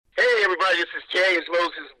This is James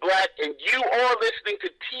Moses Black, and you are listening to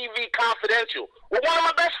TV Confidential with one of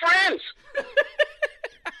my best friends.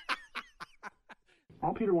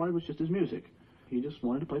 All Peter wanted was just his music. He just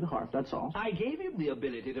wanted to play the harp, that's all. I gave him the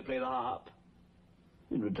ability to play the harp.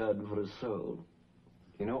 In return for his soul.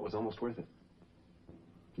 You know, it was almost worth it.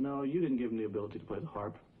 No, you didn't give him the ability to play the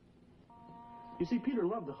harp. You see, Peter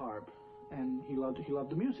loved the harp, and he loved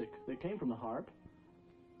the music that came from the harp,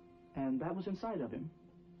 and that was inside of him.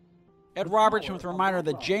 Ed Roberts with a reminder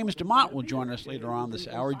that James DeMont will join us later on this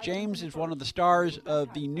hour. James is one of the stars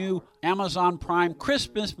of the new Amazon Prime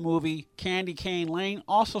Christmas movie, Candy Cane Lane,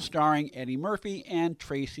 also starring Eddie Murphy and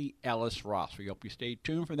Tracy Ellis Ross. We hope you stay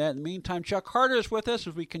tuned for that. In the meantime, Chuck Harder is with us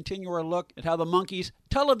as we continue our look at how the Monkees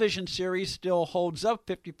television series still holds up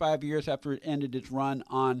 55 years after it ended its run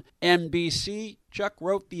on NBC. Chuck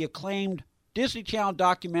wrote the acclaimed Disney Channel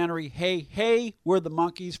documentary, Hey, Hey, We're the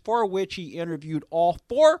Monkees, for which he interviewed all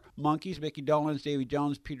four Monkees, Mickey Dolenz, Davy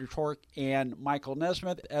Jones, Peter Tork, and Michael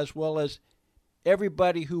Nesmith, as well as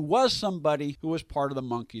everybody who was somebody who was part of the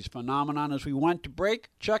Monkees phenomenon. As we went to break,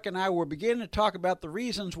 Chuck and I were beginning to talk about the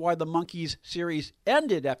reasons why the Monkees series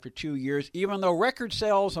ended after 2 years, even though record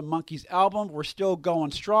sales of Monkees albums were still going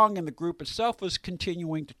strong and the group itself was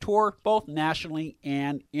continuing to tour both nationally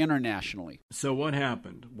and internationally. So what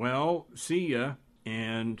happened? Well, see ya,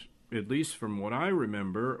 and at least from what I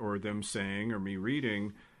remember, or them saying, or me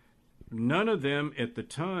reading, none of them at the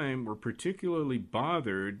time were particularly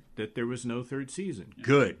bothered that there was no third season.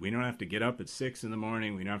 Good. We don't have to get up at 6 in the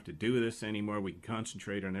morning. We don't have to do this anymore. We can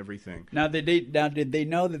concentrate on everything. Now, did they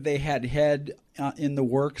know that they had Head in the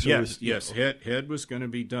works? Yes. Head was going to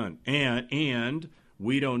be done. And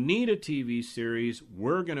we don't need a TV series.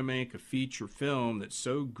 We're going to make a feature film that's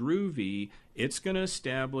so groovy, it's going to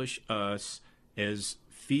establish us as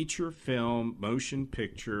feature film, motion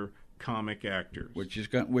picture comic actors, which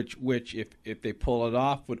if they pull it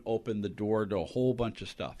off would open the door to a whole bunch of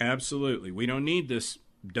stuff. Absolutely. We don't need this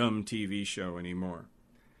dumb TV show anymore.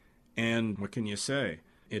 And what can you say?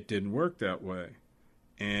 It didn't work that way.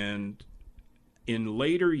 And in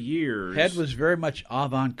later years, Head was very much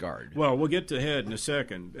avant-garde. Well, we'll get to Head in a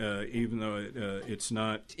second, even though it's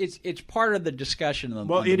not. It's part of the discussion of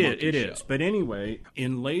the. Well, it is. But anyway,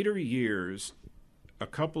 in later years, a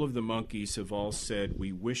couple of the Monkees have all said,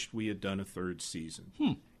 we wished we had done a third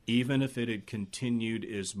season. Even if it had continued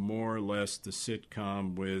as more or less the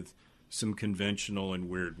sitcom with some conventional and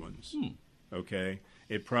weird ones. Okay?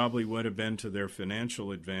 It probably would have been to their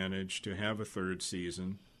financial advantage to have a third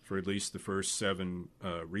season for at least the first 7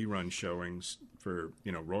 rerun showings for,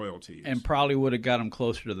 royalties. And probably would have got them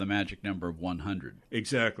closer to the magic number of 100.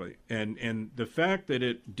 Exactly. And the fact that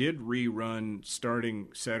it did rerun starting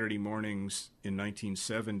Saturday mornings in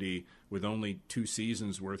 1970 with only 2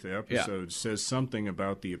 seasons worth of episodes says something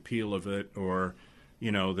about the appeal of it, or,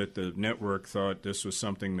 that the network thought this was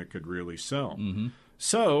something that could really sell. Mm-hmm.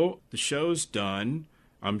 So the show's done.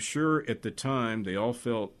 I'm sure at the time they all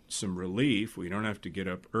felt some relief. We don't have to get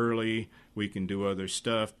up early. We can do other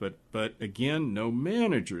stuff. But again, no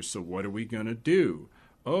manager. So what are we going to do?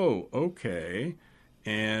 Oh, okay.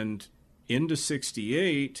 And into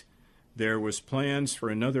 68, there was plans for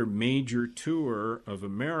another major tour of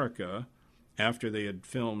America after they had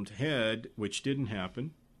filmed Head, which didn't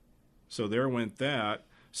happen. So there went that.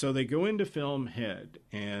 So they go into film Head.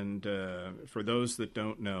 And for those that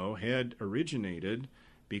don't know, Head originated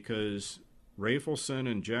because Rafelson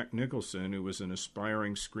and Jack Nicholson, who was an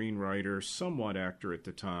aspiring screenwriter, somewhat actor at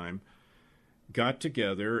the time, got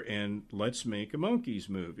together and let's make a Monkees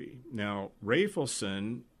movie. Now,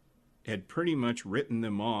 Rafelson had pretty much written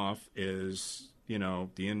them off as, the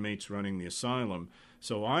inmates running the asylum.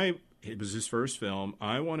 So it was his first film.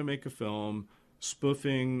 I want to make a film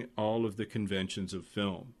spoofing all of the conventions of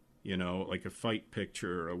film, like a fight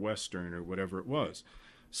picture or a Western or whatever it was.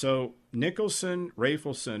 So Nicholson,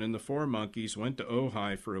 Rafelson, and the 4 Monkees went to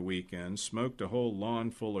Ojai for a weekend, smoked a whole lawn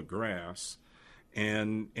full of grass,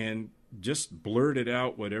 and just blurted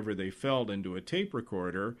out whatever they felt into a tape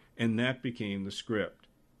recorder, and that became the script.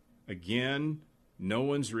 Again, no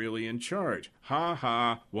one's really in charge. Ha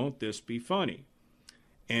ha, won't this be funny?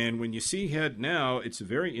 And when you see Head now, it's a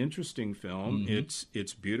very interesting film. Mm-hmm.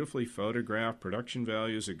 It's beautifully photographed. Production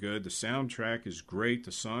values are good. The soundtrack is great.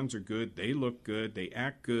 The songs are good. They look good. They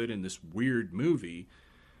act good in this weird movie.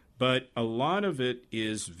 But a lot of it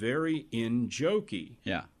is very in-jokey.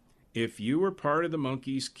 Yeah. If you were part of the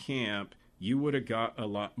Monkees camp, you would have got a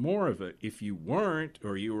lot more of it. If you weren't,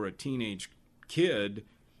 or you were a teenage kid,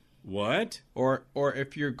 what? Or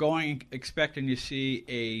if you're going expecting to see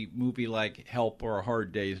a movie like Help or A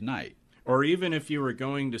Hard Day's Night. Or even if you were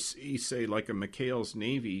going to see, say, like a McHale's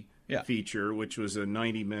Navy feature, which was a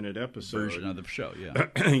 90-minute episode. Version of the show,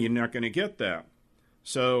 yeah. You're not going to get that.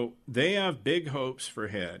 So they have big hopes for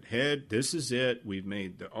Head. Head, this is it. We've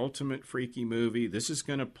made the ultimate freaky movie. This is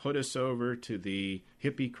going to put us over to the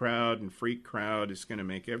hippie crowd and freak crowd. It's going to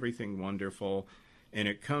make everything wonderful. And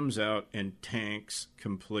it comes out and tanks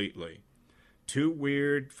completely. Too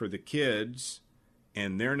weird for the kids,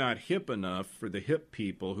 and they're not hip enough for the hip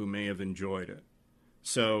people who may have enjoyed it.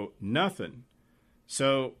 So nothing.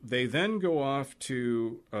 So they then go off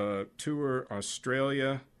to tour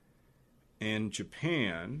Australia and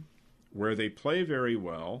Japan, where they play very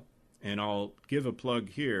well. And I'll give a plug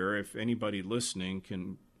here. If anybody listening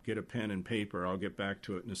can get a pen and paper, I'll get back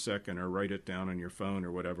to it in a second, or write it down on your phone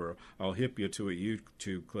or whatever. I'll hip you to a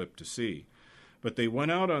YouTube clip to see. But they went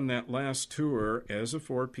out on that last tour as a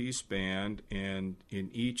 4-piece band, and in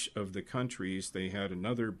each of the countries they had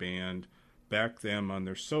another band back them on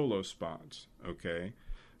their solo spots, okay?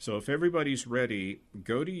 So if everybody's ready,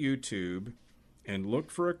 go to YouTube and look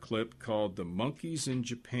for a clip called The Monkees in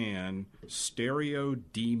Japan Stereo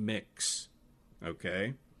D-Mix,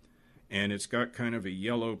 okay? And it's got kind of a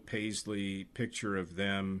yellow paisley picture of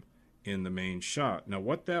them in the main shot. Now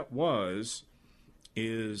what that was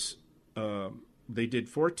is they did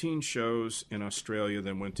 14 shows in Australia,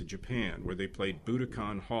 then went to Japan, where they played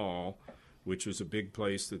Budokan Hall, which was a big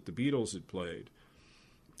place that the Beatles had played.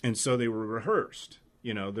 And so they were rehearsed.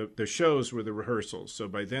 You know, the shows were the rehearsals. So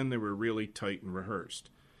by then they were really tight and rehearsed.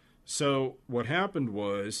 So what happened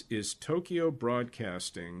is Tokyo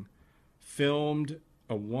Broadcasting filmed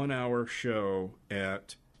a 1-hour show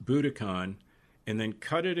at Budokan and then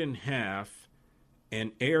cut it in half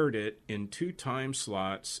and aired it in 2 time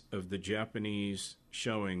slots of the Japanese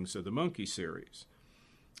showings of the Monkey series.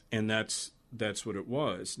 And that's what it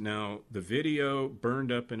was. Now, the video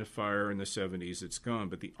burned up in a fire in the 70s. It's gone.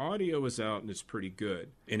 But the audio is out, and it's pretty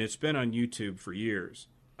good. And it's been on YouTube for years.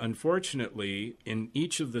 Unfortunately, in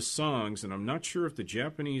each of the songs, and I'm not sure if the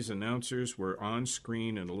Japanese announcers were on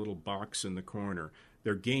screen in a little box in the corner.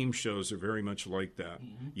 Their game shows are very much like that.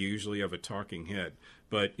 Mm-hmm. You usually have a talking head.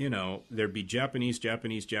 But, you know, there'd be Japanese,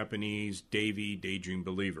 Davy, Daydream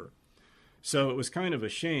Believer. So it was kind of a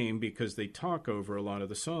shame because they talk over a lot of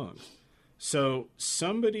the songs. So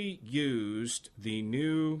somebody used the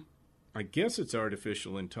new, I guess it's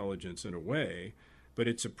artificial intelligence in a way, but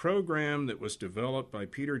it's a program that was developed by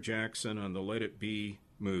Peter Jackson on the Let It Be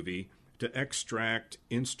movie to extract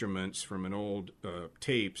instruments from an old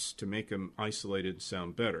tapes to make them isolated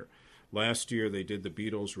sound better. Last year they did the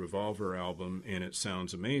Beatles' Revolver album, and it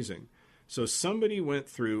sounds amazing. So somebody went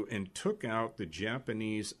through and took out the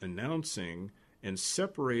Japanese announcing and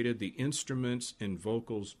separated the instruments and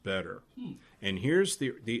vocals better. And here's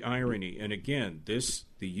the irony. And again, the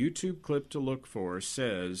YouTube clip to look for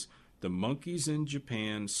says The Monkees in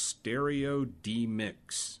Japan Stereo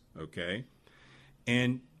D-Mix, okay?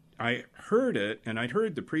 And I heard it, and I'd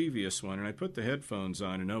heard the previous one, and I put the headphones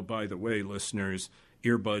on, and oh, by the way, listeners,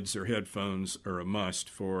 earbuds or headphones are a must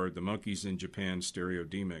for The Monkees in Japan Stereo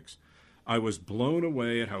D-Mix. I was blown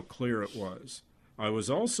away at how clear it was. I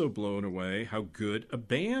was also blown away how good a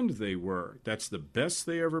band they were. That's the best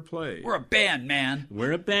they ever played. We're a band, man.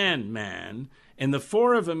 We're a band, man. And the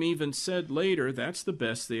 4 of them even said later that's the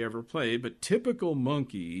best they ever played. But typical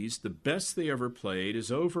Monkees, the best they ever played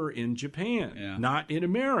is over in Japan, not in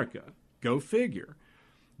America. Go figure.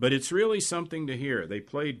 But it's really something to hear. They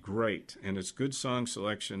played great, and it's good song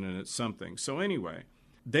selection, and it's something. So anyway,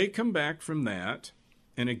 they come back from that.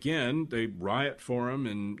 And again, they riot for them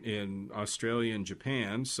in Australia and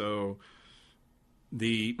Japan, so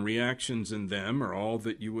the reactions in them are all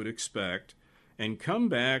that you would expect. And come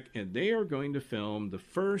back, and they are going to film the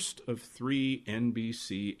first of 3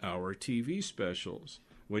 NBC Hour TV specials,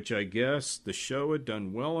 which I guess the show had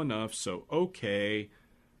done well enough, so okay,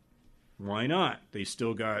 why not? They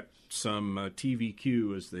still got some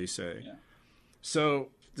TVQ, as they say. Yeah. So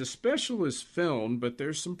the special is filmed, but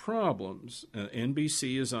there's some problems.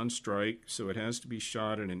 NBC is on strike, so it has to be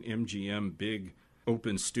shot in an MGM big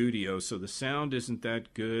open studio, so the sound isn't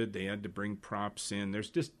that good. They had to bring props in. There's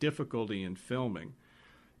just difficulty in filming.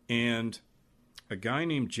 And a guy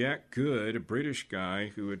named Jack Good, a British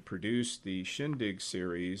guy who had produced the Shindig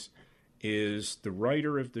series, is the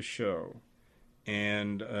writer of the show.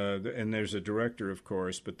 And there's a director, of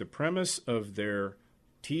course, but the premise of their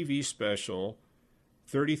TV special,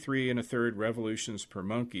 33 1/3 revolutions per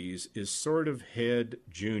Monkees, is sort of Head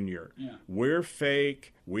Junior. Yeah. We're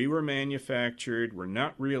fake, we were manufactured, we're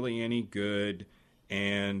not really any good,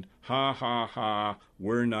 and ha ha ha,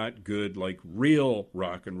 we're not good like real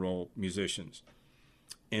rock and roll musicians.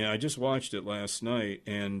 And I just watched it last night,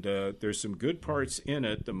 and there's some good parts in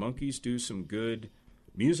it. The Monkees do some good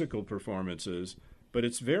musical performances, but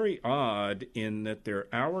it's very odd in that their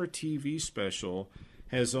hour TV special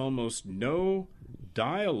has almost no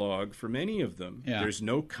dialogue from any of them. Yeah. There's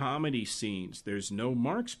no comedy scenes. There's no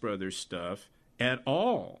Marx Brothers stuff at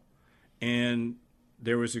all. And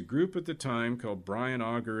there was a group at the time called Brian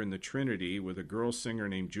Auger and the Trinity with a girl singer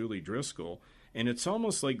named Julie Driscoll, and it's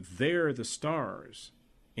almost like they're the stars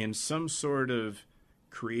in some sort of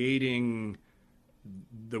creating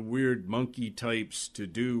the weird monkey types to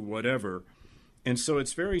do whatever. And so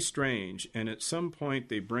it's very strange. And at some point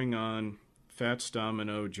they bring on Fats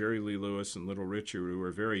Domino, Jerry Lee Lewis, and Little Richard, who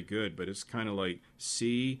are very good, but it's kind of like,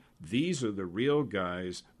 see, these are the real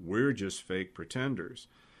guys. We're just fake pretenders.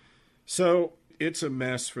 So it's a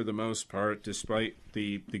mess for the most part, despite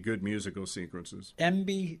the good musical sequences.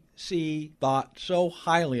 NBC thought so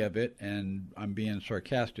highly of it, and I'm being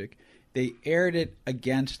sarcastic, they aired it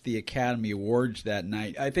against the Academy Awards that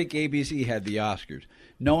night. I think ABC had the Oscars,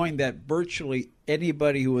 knowing that virtually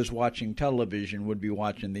anybody who was watching television would be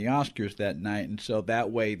watching the Oscars that night, and so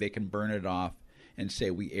that way they can burn it off and say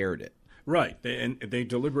we aired it. Right, and they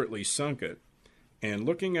deliberately sunk it. And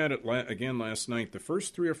looking at it again last night, the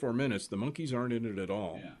first 3 or 4 minutes, the Monkees aren't in it at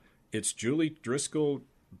all. Yeah. It's Julie Driscoll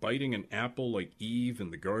biting an apple like Eve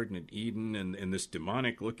in the Garden of Eden, and this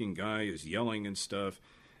demonic-looking guy is yelling and stuff.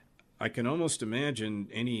 I can almost imagine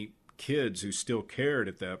any kids who still cared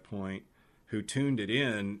at that point who tuned it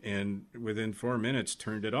in and within 4 minutes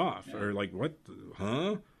turned it off. Yeah. Or like, what,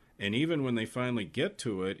 huh? And even when they finally get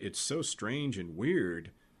to it, it's so strange and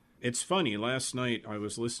weird. It's funny, last night I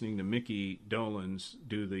was listening to Mickey Dolenz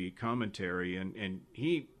do the commentary, and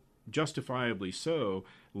he, justifiably so,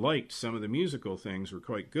 liked some of the musical things were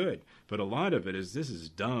quite good. But a lot of it is, this is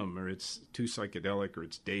dumb, or it's too psychedelic, or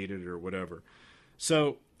it's dated, or whatever.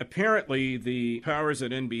 So apparently the powers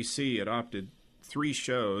at NBC had opted 3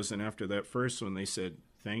 shows, and after that first one they said,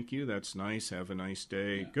 thank you, that's nice, have a nice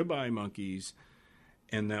day, goodbye, Monkees.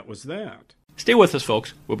 And that was that. Stay with us,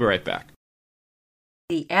 folks. We'll be right back.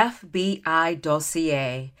 The FBI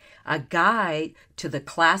Dossier, a guide to the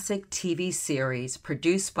classic TV series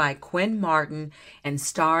produced by Quinn Martin and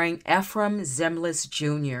starring Ephraim Zimbalist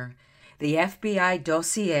Jr. The FBI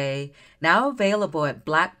Dossier, now available at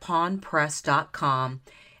blackpawnpress.com,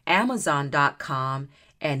 amazon.com,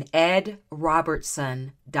 and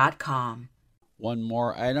edrobertson.com. One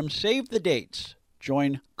more item, save the dates.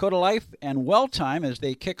 Join Coda Life and Well Time as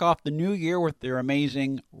they kick off the new year with their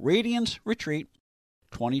amazing Radiance Retreat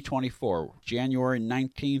 2024, January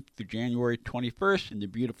 19th through January 21st in the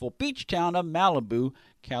beautiful beach town of Malibu,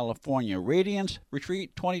 California. Radiance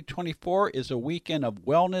Retreat 2024 is a weekend of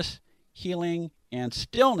wellness, healing, and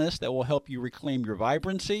stillness that will help you reclaim your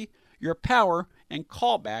vibrancy, your power, and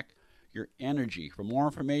call back your energy. For more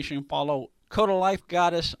information, follow Coda Life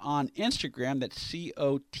Goddess on Instagram. That's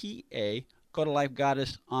COTA, Coda Life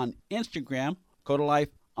Goddess on Instagram, Coda Life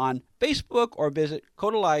on Facebook, or visit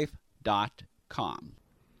CodaLife.com.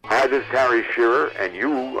 Hi, this is Harry Shearer, and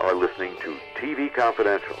you are listening to TV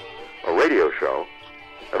Confidential, a radio show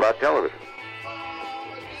about television.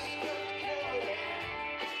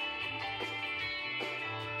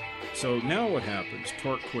 So now what happens?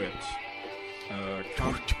 Torque quits.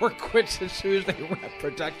 Torque quits as soon as they wrap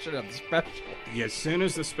production of the special. Yeah, as soon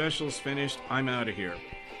as the special's finished, I'm out of here.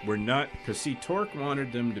 We're not, because see, Torque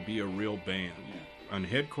wanted them to be a real band. Yeah. On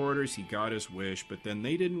headquarters, he got his wish, but then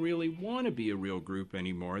they didn't really want to be a real group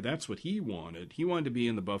anymore. That's what he wanted. He wanted to be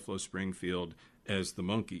in the Buffalo Springfield as the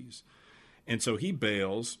Monkees. And so he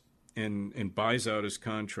bails and buys out his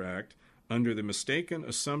contract under the mistaken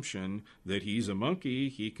assumption that he's a monkey.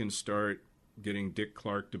 He can start getting Dick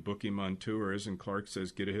Clark to book him on tours, and Clark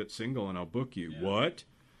says, get a hit single and I'll book you. Yeah. What?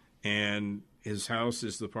 And his house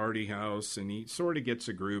is the party house, and he sort of gets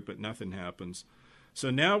a group, but nothing happens. So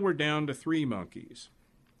now we're down to 3 Monkees.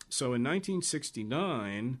 So in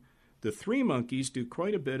 1969, the 3 Monkees do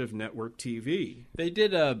quite a bit of network TV. They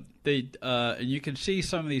did and you can see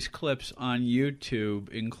some of these clips on YouTube,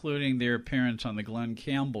 including their appearance on the Glenn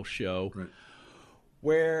Campbell show, right,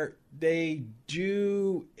 where they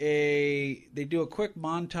do a quick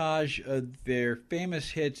montage of their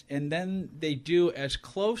famous hits, and then they do as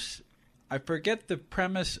close. I forget the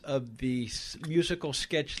premise of the musical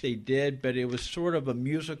sketch they did, but it was sort of a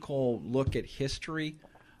musical look at history.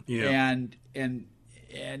 Yeah. And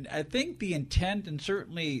I think the intent and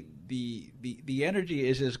certainly the energy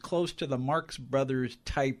is as close to the Marx Brothers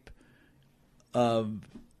type of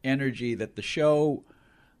energy that the show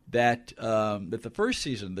that the first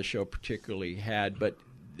season of the show particularly had, but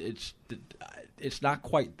it's not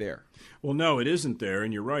quite there. Well, no, it isn't there,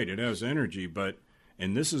 and you're right. It has energy,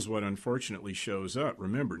 and this is what unfortunately shows up.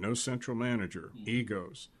 Remember, no central manager,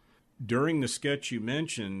 egos. During the sketch you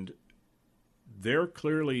mentioned, they're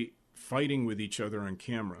clearly fighting with each other on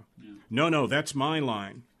camera. Yeah. No, that's my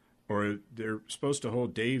line. Or they're supposed to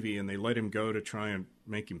hold Davy, and they let him go to try and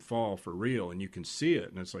make him fall for real, and you can see it,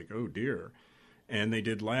 and it's like, oh, dear. And they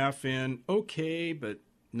did laugh in, okay, but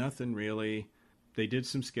nothing really. They did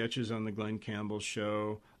some sketches on the Glenn Campbell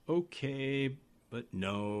show, okay, but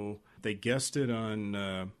no. They guested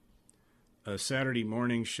on a Saturday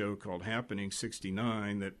morning show called Happening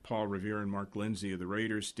 69 that Paul Revere and Mark Lindsay of the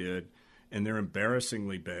Raiders did, and they're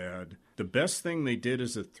embarrassingly bad. The best thing they did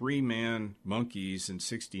as a three-man Monkees in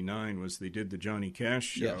 69 was they did the Johnny Cash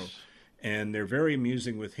show. Yes. And they're very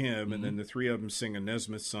amusing with him, and then the three of them sing a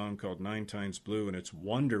Nesmith song called Nine Times Blue, and it's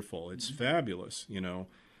wonderful. It's fabulous,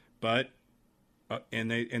 But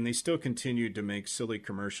and they still continued to make silly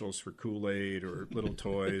commercials for Kool-Aid or little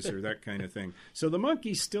toys or that kind of thing. So the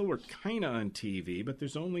Monkees still were kind of on TV, but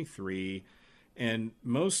there's only three. And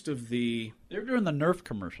most of the... They were doing the Nerf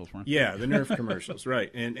commercials, weren't they? Yeah, the Nerf commercials, right.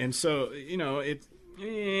 And so,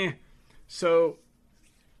 So,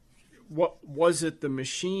 what was it the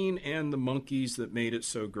machine and the Monkees that made it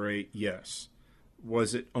so great? Yes.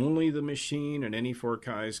 Was it only the machine and any four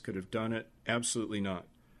guys could have done it? Absolutely not.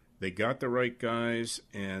 They got the right guys,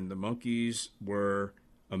 and the Monkees were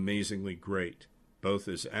amazingly great, both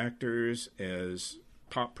as actors, as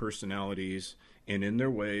pop personalities, and in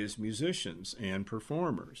their ways, musicians and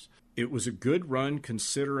performers. It was a good run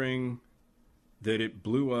considering that it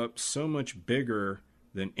blew up so much bigger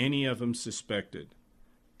than any of them suspected.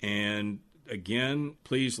 And again,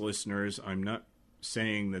 please, listeners, I'm not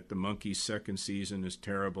saying that the Monkees' second season is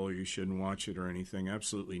terrible, you shouldn't watch it or anything.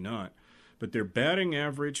 Absolutely not. But their batting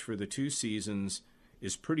average for the 2 seasons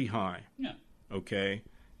is pretty high. Yeah. Okay?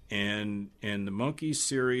 And the Monkees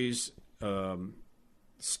series...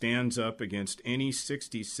 stands up against any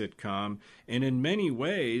 60s sitcom, and in many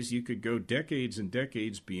ways you could go decades and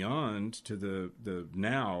decades beyond to the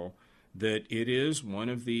now, that it is one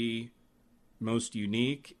of the most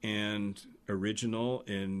unique and original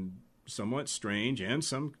and somewhat strange and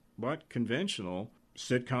somewhat conventional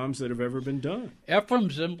sitcoms that have ever been done. Ephraim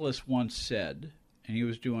Zimbalist once said, and he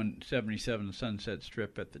was doing 77 Sunset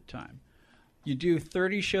Strip at the time, you do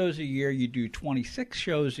 30 shows a year, you do 26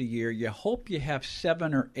 shows a year, you hope you have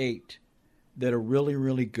 7 or 8 that are really,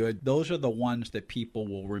 really good. Those are the ones that people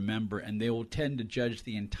will remember, and they will tend to judge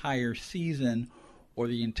the entire season or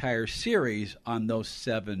the entire series on those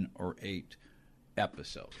 7 or 8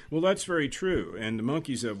 episodes. Well, that's very true, and the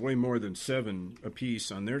Monkees have way more than 7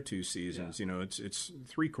 apiece on their 2 seasons. Yeah. It's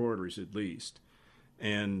 3/4 at least.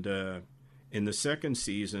 And in the second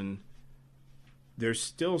season... there's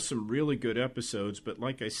still some really good episodes, but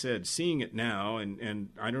like I said, seeing it now, and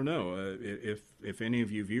I don't know, if any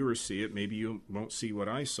of you viewers see it, maybe you won't see what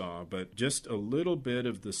I saw, but just a little bit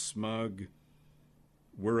of the smug,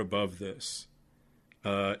 we're above this.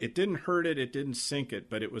 It didn't hurt it, it didn't sink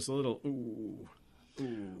it, but it was a little, ooh.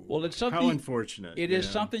 Well, it's something. How unfortunate. It is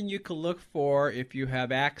something you can look for if you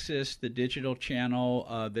have access, the digital channel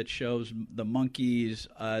that shows the Monkees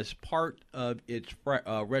as part of its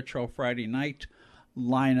Retro Friday night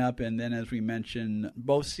lineup, and then, as we mentioned,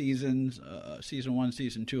 both seasons, season 1,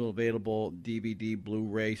 season 2, available DVD,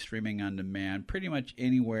 Blu-ray, streaming on demand, pretty much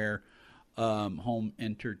anywhere home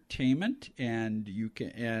entertainment, and you can,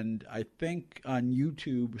 and I think on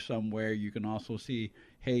YouTube somewhere you can also see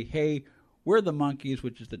Hey, We're the Monkees,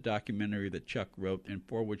 which is the documentary that Chuck wrote, and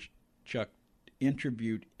for which Chuck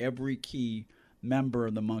interviewed every key member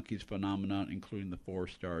of the Monkees phenomenon, including the 4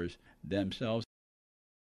 stars themselves.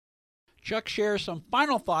 Chuck shares some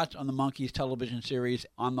final thoughts on the Monkees television series.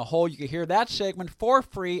 On the whole, you can hear that segment for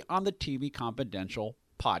free on the TV Confidential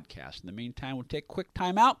podcast. In the meantime, we'll take a quick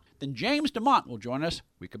time out. Then James DeMont will join us.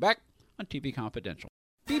 We come back on TV Confidential.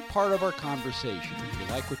 Be part of our conversation. If you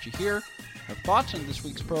like what you hear, have thoughts on this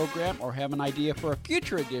week's program, or have an idea for a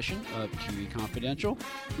future edition of TV Confidential,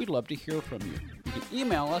 we'd love to hear from you. You can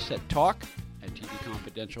email us at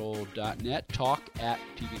talk@tvconfidential.net,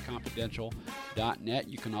 talk@tvconfidential.net.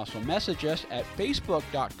 You can also message us at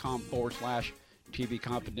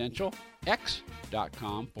facebook.com/tvconfidential,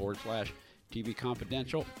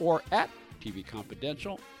 x.com/tvconfidential, or at TV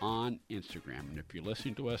Confidential on Instagram. And if you're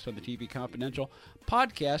listening to us on the TV Confidential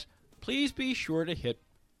podcast, please be sure to hit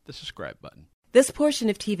the subscribe button. This portion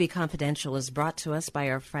of TV Confidential is brought to us by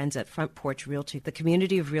our friends at Front Porch Realty, the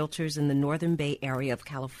community of realtors in the Northern Bay area of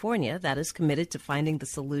California that is committed to finding the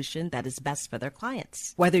solution that is best for their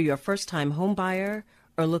clients. Whether you're a first-time home buyer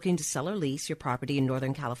or looking to sell or lease your property in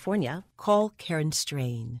Northern California, call Karen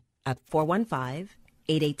Strain at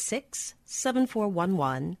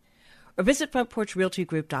 415-886-7411 or visit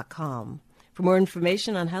FrontPorchRealtyGroup.com for more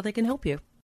information on how they can help you.